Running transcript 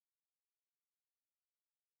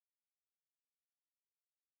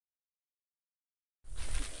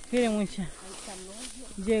Miren, mucha.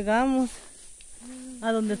 Llegamos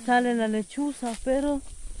a donde sale la lechuza, pero...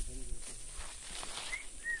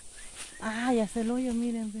 Ah, ya se el hoyo,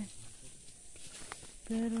 miren, ve.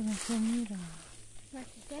 Pero no se mira.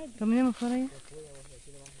 Caminemos por ahí.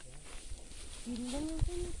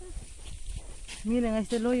 Miren, ahí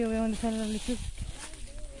está el hoyo, ve donde sale la lechuza.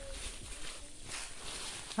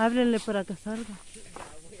 Háblenle para que salga.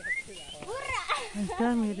 Ahí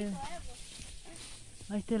está, miren.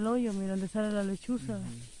 Ahí está el hoyo, miren donde sale la lechuza.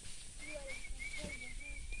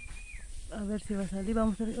 A ver si va a salir,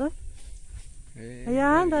 vamos a salir. ¡Ay!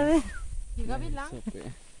 Allá anda, ve.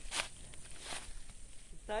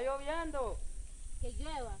 Está lloviendo. Que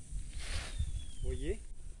llueva. Oye.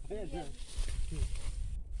 Ese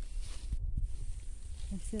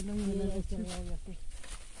es el hoyo de la lechuza.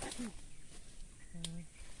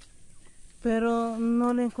 Pero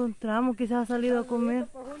no le encontramos, quizás ha salido a comer.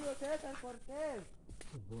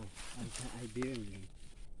 Ahí viven.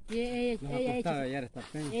 Y ella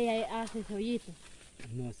hace ese hoyito.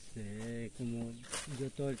 No sé, como yo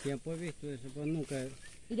todo el tiempo he visto eso, pues nunca...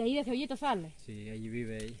 Y de ahí de ese hoyito sale. Sí, allí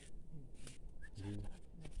vive ella.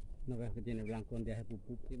 No ves que tiene blanco donde hace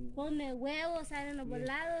pupú. Pone huevos, salen los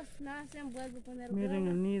volados, nacen, vuelve a poner huevos. Miren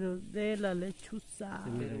el nido de la lechuza. Se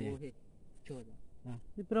mira bien.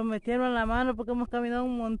 Y prometieron la mano porque hemos caminado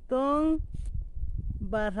un montón,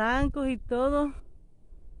 barrancos y todo.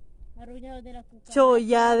 Arrullados de la cucaracha.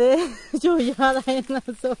 Chollada en la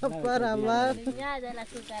sopa para amar. Arrullados de la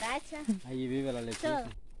cucaracha. Allí vive la lechuza.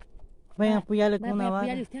 Vayan a apoyarle con una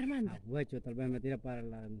vara. usted, Armando. Huecho, tal vez me tira para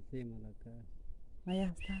la encima de la casa.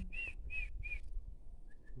 Allá está.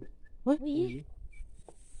 Oye.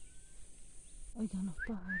 Oigan los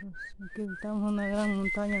pájaros. Aquí estamos en una gran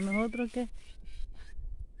montaña. ¿Nosotros qué?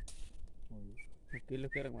 Aquí lo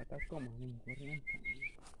quieren matar como en corriente.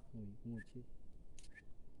 Muchísimo.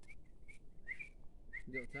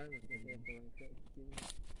 Yo salgo.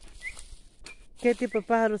 ¿Qué tipo de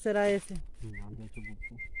pájaro será ese?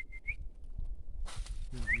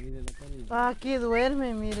 Aquí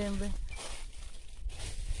duerme, miren, ve.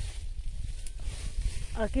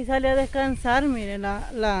 Aquí sale a descansar, miren,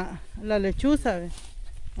 la lechuza, ve.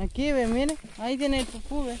 Aquí, ve, miren. Ahí tiene el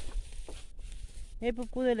pupú, ve. El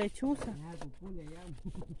pupú de lechuza.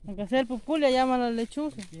 Aunque sea el pupú le llaman la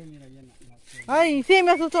lechuza. Ay, sí,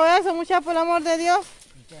 me asustó eso, muchacho, por el amor de Dios.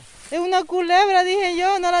 Es una culebra, dije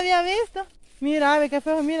yo, no la había visto. Mira, ve, qué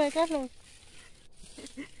feo, mira, Carlos.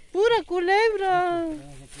 Pura culebra.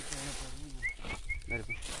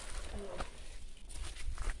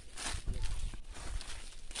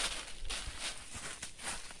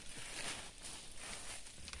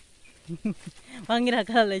 Van a ir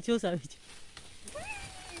acá a la lechuza, bicho.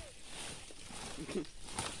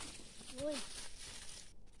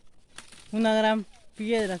 Una gran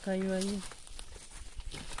piedra cayó allí.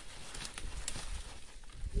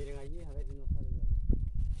 Miren allí, a ver si no sale la...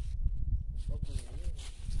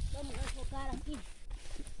 Vamos a enfocar aquí.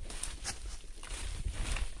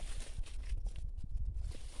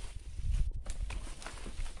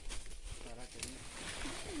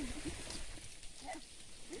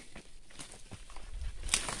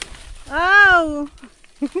 ¡Au!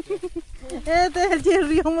 Este es el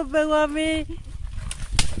chirrión, me pegó a mí.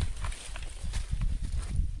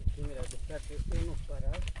 Mira, que unos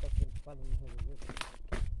parados para que el palo no se lo vea.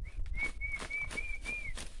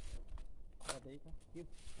 Espérate, hija. Aquí.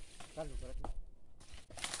 Carlos, para ti.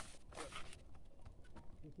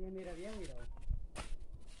 Sí, mira bien, mira.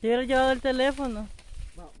 Yo hubiera llevado el teléfono.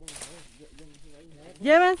 Vamos a ver. Yo me sigo ahí.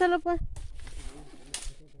 Llévenselo, pues.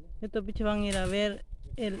 Estos bichos van a ir a ver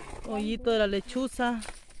el hoyito de la lechuza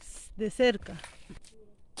de cerca.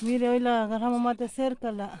 Mire, hoy la agarramos más de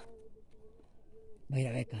cerca, Va a ir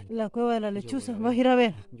a ver, Carlos. la cueva de la lechuza. ¿Vas a ir a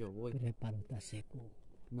ver? Yo voy. Pero el palo está seco.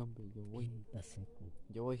 No, hombre, yo voy. Está seco.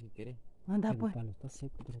 Yo voy si querés. Anda, Pero pues. el palo está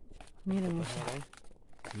seco. Pero... Miren, muchachos.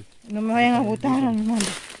 No me vayan a botar, animal.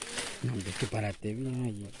 No, hombre, que párate bien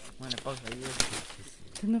allí. Bueno, pausa ahí.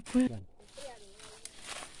 Tú no puedes.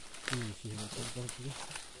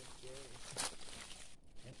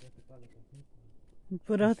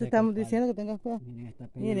 Por eso te estamos diciendo que tengas cuidado. Miren esta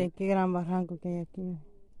peña. Miren qué gran barranco que hay aquí.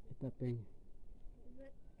 Esta peña.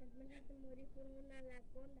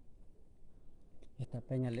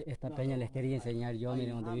 Esta peña les quería enseñar yo,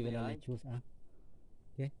 miren donde vive la lechuza. ¿Ah?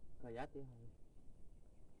 ¿Qué? Cállate.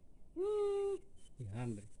 Es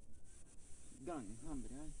hambre. Es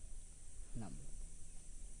hambre, ¿eh? Hambre.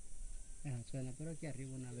 Esa suena, pero aquí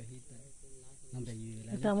arriba una abejita. Hombre, allí vive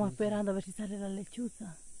la Estamos lechuza. esperando a ver si sale la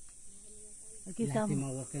lechuza. Aquí Lástima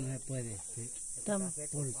estamos. vos que no se puede.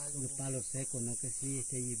 Por los palos secos, no que sí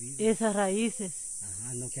esté ahí vivo. Esas raíces.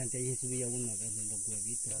 Ajá, no que antes ahí se subía uno a ver los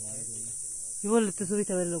huevitos o algo. ¿Y vos te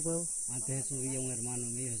subiste a ver los huevos? Antes se subía un hermano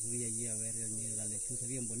mío, se subía allí a ver el nido de la lechuza,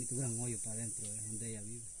 bien bonito, gran hoyo para adentro, es donde ella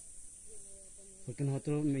vive. Porque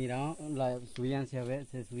nosotros mirábamos,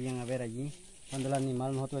 se subían a ver allí. Cuando el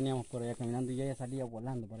animal, nosotros veníamos por allá caminando y ella salía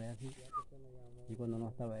volando por allá así. Y cuando no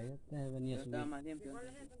estaba ella, venía a subir. ¿Estaba más limpio?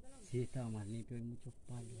 Sí, estaba más limpio, hay muchos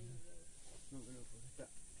palos.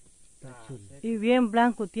 Está chulo. Y bien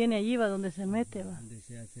blanco tiene allí, va donde se mete, va. Donde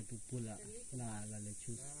se hace pupú la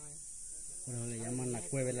lechuza. Por eso le llaman la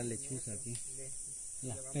cueva de la lechuza aquí.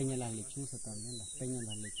 Las peñas las lechuzas también, las peñas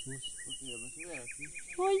las lechuzas.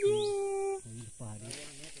 Oye. Los pajaritos.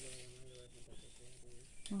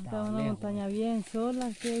 Está una montaña bien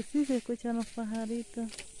sola, que sí se escuchan los pajaritos.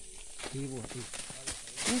 Sí, vos, sí.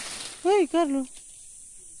 ¡Ay, Carlos!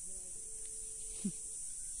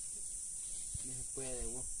 No se puede,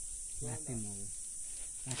 vos. Lástima, vos.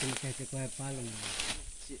 Lástima que se coge palo, ¿no?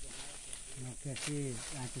 Sí. No, que sí,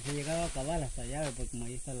 antes se llegaba a acabar hasta allá, porque como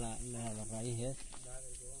ahí está la raíz esa.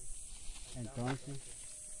 Entonces.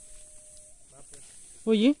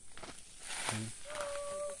 Oye. Sí.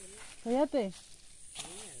 Cállate.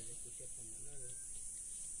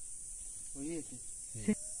 Oye, sí.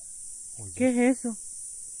 ¿Qué es eso?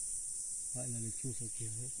 Ah, la lechuza aquí,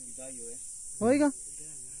 ¿ves? El gallo, Oiga.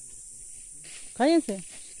 Cállense.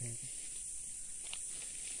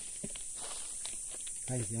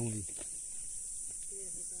 Cállense, hombre.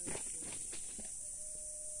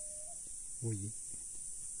 Oye.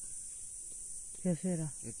 ¿Qué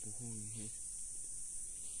será? El pujón es ese.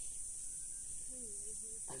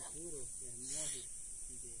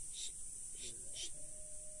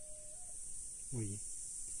 Oye.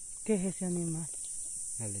 ¿Qué es ese animal?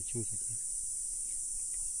 La lechuza aquí.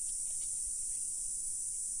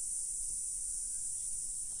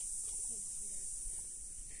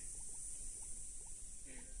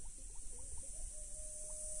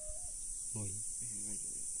 Oye.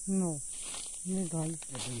 No, no es gallo.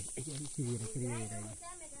 Ella sí hubiera querido ir allí.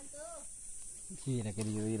 Sí hubiera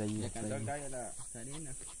querido ir allí. Le cantó el gallo a la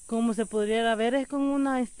Karina. Como se podría ver es con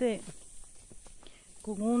una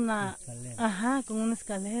con una Escalera. ajá, con una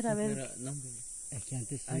escalera, a ver. Pero, no, hombre. Es que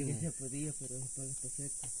antes sí. Antes se podía, pero después está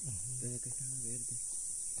seco. Desde que estaba verde.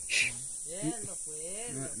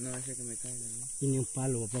 No, ese que me caiga, ¿no? Tiene un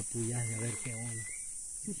palo para apoyarse a ver qué onda.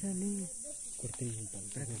 Sí salí. Cortemos un palo.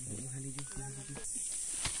 Ojalá yo.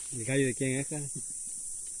 ¿El gallo de quién es,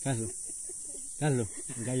 Carlos? Carlos,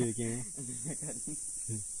 ¿el gallo de quién es?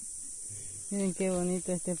 Miren qué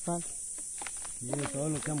bonito este palo. Miren todo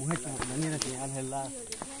lo que hemos hecho, venir a enseñarles la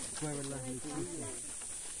cueva, las lechuzas.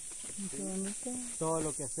 Qué bonito. Todo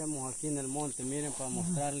lo que hacemos aquí en el monte, miren, para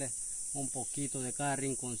mostrarles un poquito de cada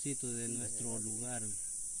rinconcito de nuestro lugar.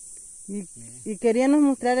 Y queríamos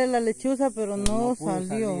mostrarle la lechuza, pero no pudo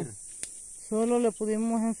salió. salir. Solo le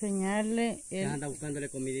pudimos enseñarle Ya anda buscándole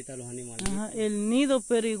comidita a los animales. ajá, el nido,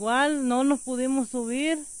 pero igual no nos pudimos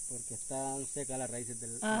subir. Porque están secas las raíces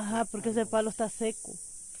del... Ajá, porque ese palo está seco.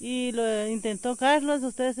 Y lo intentó Carlos,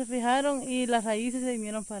 ustedes se fijaron, y las raíces se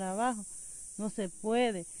vinieron para abajo. No se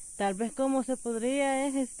puede. Tal vez como se podría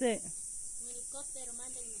es Helicóptero,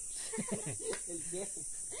 mándenme.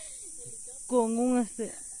 con un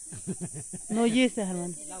no dices,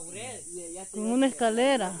 hermano. Con una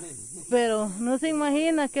escalera. Pero no se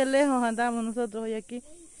imagina qué lejos andamos nosotros hoy aquí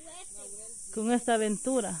con esta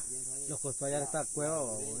aventura. Nos costó hallar esta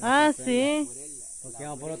cueva. Ah, sí. Porque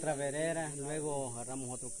vamos por otra vereda, luego agarramos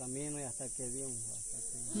otro camino y hasta que dimos.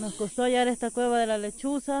 Nos costó hallar esta cueva de la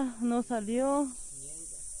lechuza, no salió.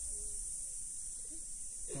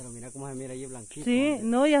 Pero mira cómo se mira allí blanquito. Sí,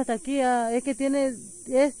 no, y hasta aquí, es que tiene,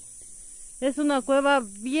 es una cueva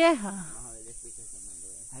vieja.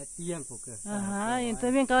 Hace tiempo que está. Ajá, y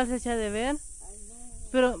entonces bien cabal se echa de ver.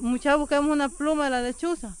 Pero muchachos, buscamos una pluma de la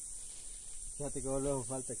lechuza. Fíjate que luego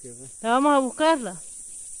falta que ver. La vamos a buscarla.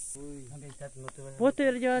 Uy, no te vas a... Vos te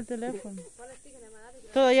hubieras llevado el teléfono.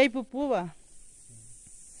 Todavía hay pupúa.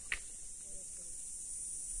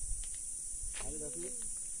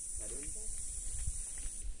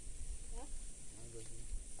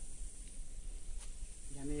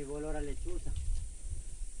 Ya me llegó el olor a lechuza.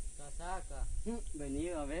 Casaca.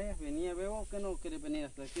 Venía a ver vos que no quieres venir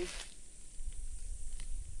hasta aquí.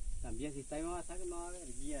 También si está ahí me va a sacar, me va a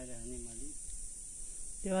ver guía de animalito.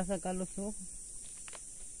 Te va a sacar los ojos.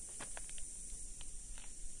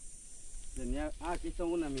 Tenía, aquí está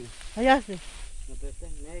una, mira. Allá sí. No, pero esta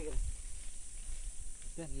es negra.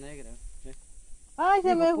 Esta es negra. ¿Ves? Ay, se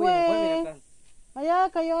me Mira fue. acá. Allá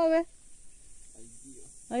cayó, a ver. Ay, Dios.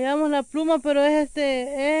 Hallamos la pluma, pero es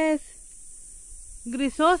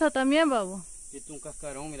Grisosa también, babo. Quita un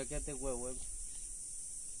cascarón, mira que este huevo.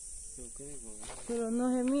 ¿Qué digo? Pero no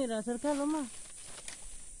se mira, acércalo más.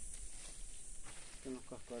 Unos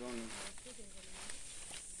cascarones.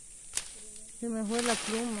 Se me fue la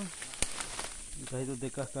pluma. Un cajito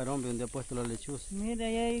de cascarón, donde ha puesto la lechuza. Mira,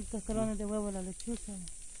 ahí hay cascarones de huevo la lechuza.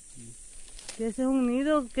 Que ese es un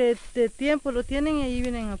nido que de tiempo lo tienen y ahí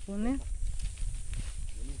vienen a poner.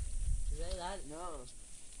 Ya ando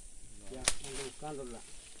buscando la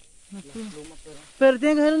pluma, Pero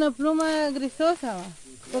tiene que ser una pluma grisosa, ¿va?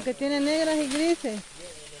 Porque tiene negras y grises.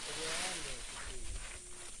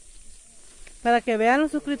 Para que vean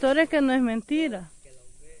los suscriptores que no es mentira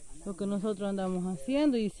lo que nosotros andamos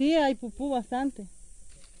haciendo. Y sí, hay pupú bastante.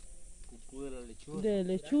 Pupú de la lechuza. De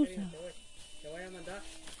lechuza. Te voy a mandar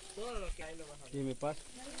todo lo que hay, lo vas a ver. Sí, me pasa.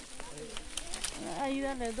 Ahí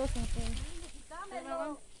dale dos.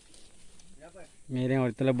 Miren,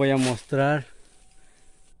 ahorita les voy a mostrar.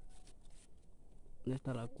 ¿Dónde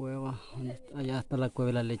está la cueva? Allá está la cueva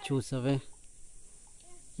de la lechuza, ¿ve?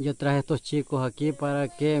 Yo traje a estos chicos aquí para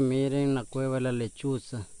que miren la cueva de la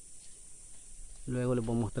lechuza. Luego les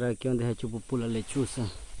voy a mostrar aquí donde se echó pupú la lechuza.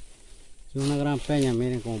 Es una gran peña,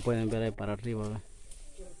 miren como pueden ver ahí para arriba,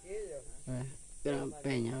 ¿ve? Gran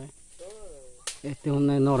peña, ¿ve? Esta es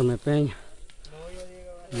una enorme peña.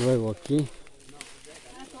 Luego aquí.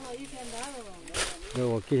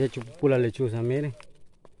 Luego aquí se echó pupú la lechuza, miren.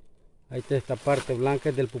 Ahí está esta parte blanca,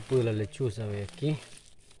 es del pupú de la lechuza, ve aquí.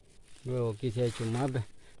 Luego aquí se ha hecho más, ve.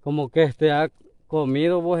 Como que ha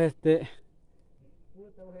comido vos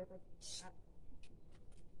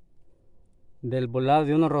del volado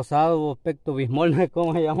de uno rosado, vos, pecto bismol, no sé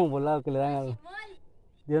cómo se llama un volado que le dan a los,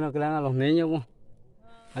 de uno que le dan a los niños, vos.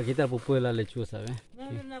 Aquí está el pupú de la lechuza, ve. No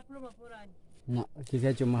hay una pluma por ahí. No, aquí se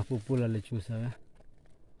ha hecho más pupú la lechuza, ve.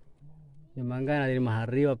 Me dan ganas de ir más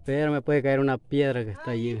arriba, pero me puede caer una piedra que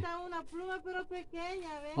está allí. Ahí está una pluma pero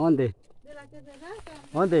pequeña, ¿ves? ¿Dónde? De la que se rasca.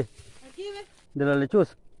 ¿Dónde? Aquí, ¿ves? ¿De la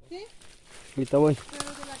lechuza? Sí, Ahorita voy.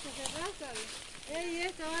 pero de la que se rasca, ¿ves? Ey,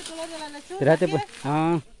 esta va a color de la lechuza. Espérate ¿aquí pues. ves?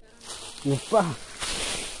 Ah, no es paja.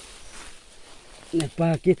 No es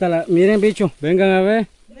paja, aquí está la... Miren, bicho, vengan a ver.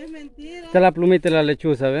 No es mentira. Está la plumita de la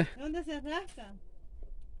lechuza, ¿ves? ¿Dónde se rasca?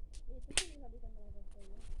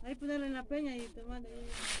 Ahí ponerla en la peña y tomarle.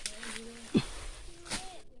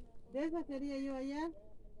 De esa quería yo allá.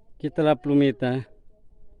 Aquí está la plumita, ¿eh?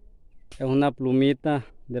 Es una plumita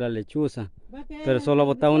de la lechuza. Va a caer Pero en solo el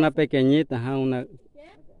botaba río. una pequeñita, ajá, una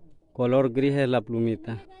color gris es la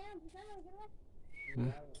plumita.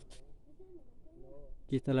 Ah.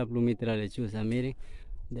 Aquí está la plumita de la lechuza, miren.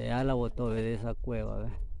 De allá la botó, ve, de esa cueva, ve.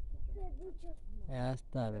 Allá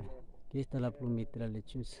está, ve. Aquí está la plumita de la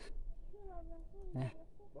lechuza.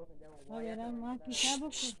 A ver, más quizás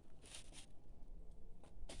porque...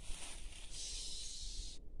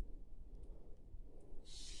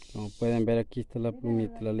 Como pueden ver, aquí está la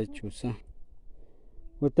plumita de la lechuza.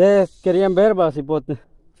 Ustedes querían ver, va, cipote.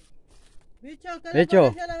 Bicho, ¿qué le Bicho.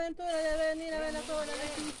 pareció la aventura de venir a ver la cueva de la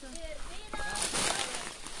lechuza?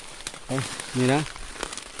 Mira,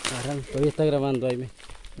 todavía está grabando ahí,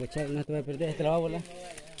 no te voy a perder, este la va a volar.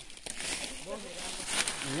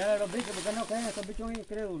 Mira los bichos, porque no caen, estos bichos son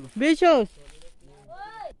incrédulos. Bichos.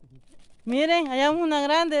 Miren, allá hay una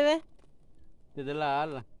grande, ¿ves? Desde la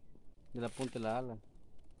ala, de la punta de la ala.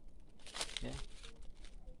 ¿Ya?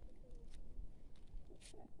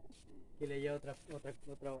 Aquí le lleva otra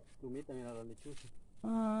plumita, mira la lechuza.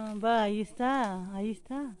 Ah, va, ahí está, ahí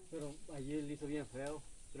está. Pero allí le hizo bien feo,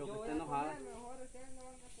 creo que está enojada.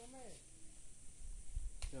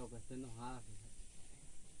 Creo que está enojada,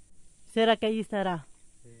 fíjate. ¿Será que ahí estará?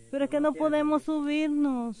 Pero es que no podemos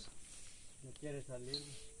subirnos. No quiere salir.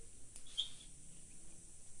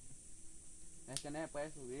 Es que no se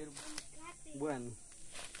puede subir. Bueno,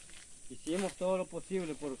 hicimos todo lo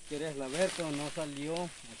posible por quererla ver, pero no salió.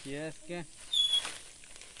 Así es que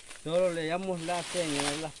solo le llamamos la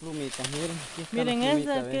seña de las plumitas. Miren, aquí está Miren, la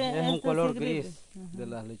plumita, esa ¿ves? que Es un esta color sí gris Ajá. de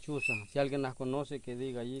las lechuzas. Si alguien las conoce, que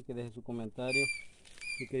diga allí, que deje su comentario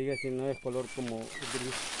y que diga si no es color como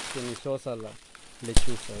gris cenizosa la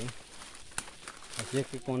lechuza, ¿eh? Así es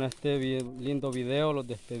que con este lindo video los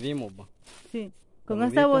despedimos, va. Sí, con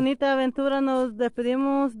Saludito. esta bonita aventura nos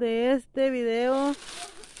despedimos de este video.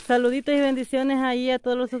 Saluditos y bendiciones ahí a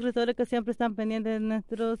todos los suscriptores que siempre están pendientes de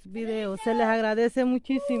nuestros videos. Se les agradece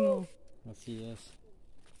muchísimo. Así es.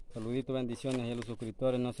 Saluditos, bendiciones y a los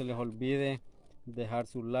suscriptores. No se les olvide dejar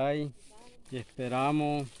su like y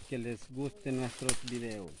esperamos que les gusten nuestros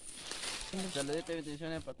videos. Saluditos y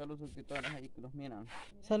bendiciones para todos los suscriptores ahí que los miran.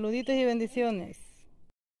 Saluditos y bendiciones.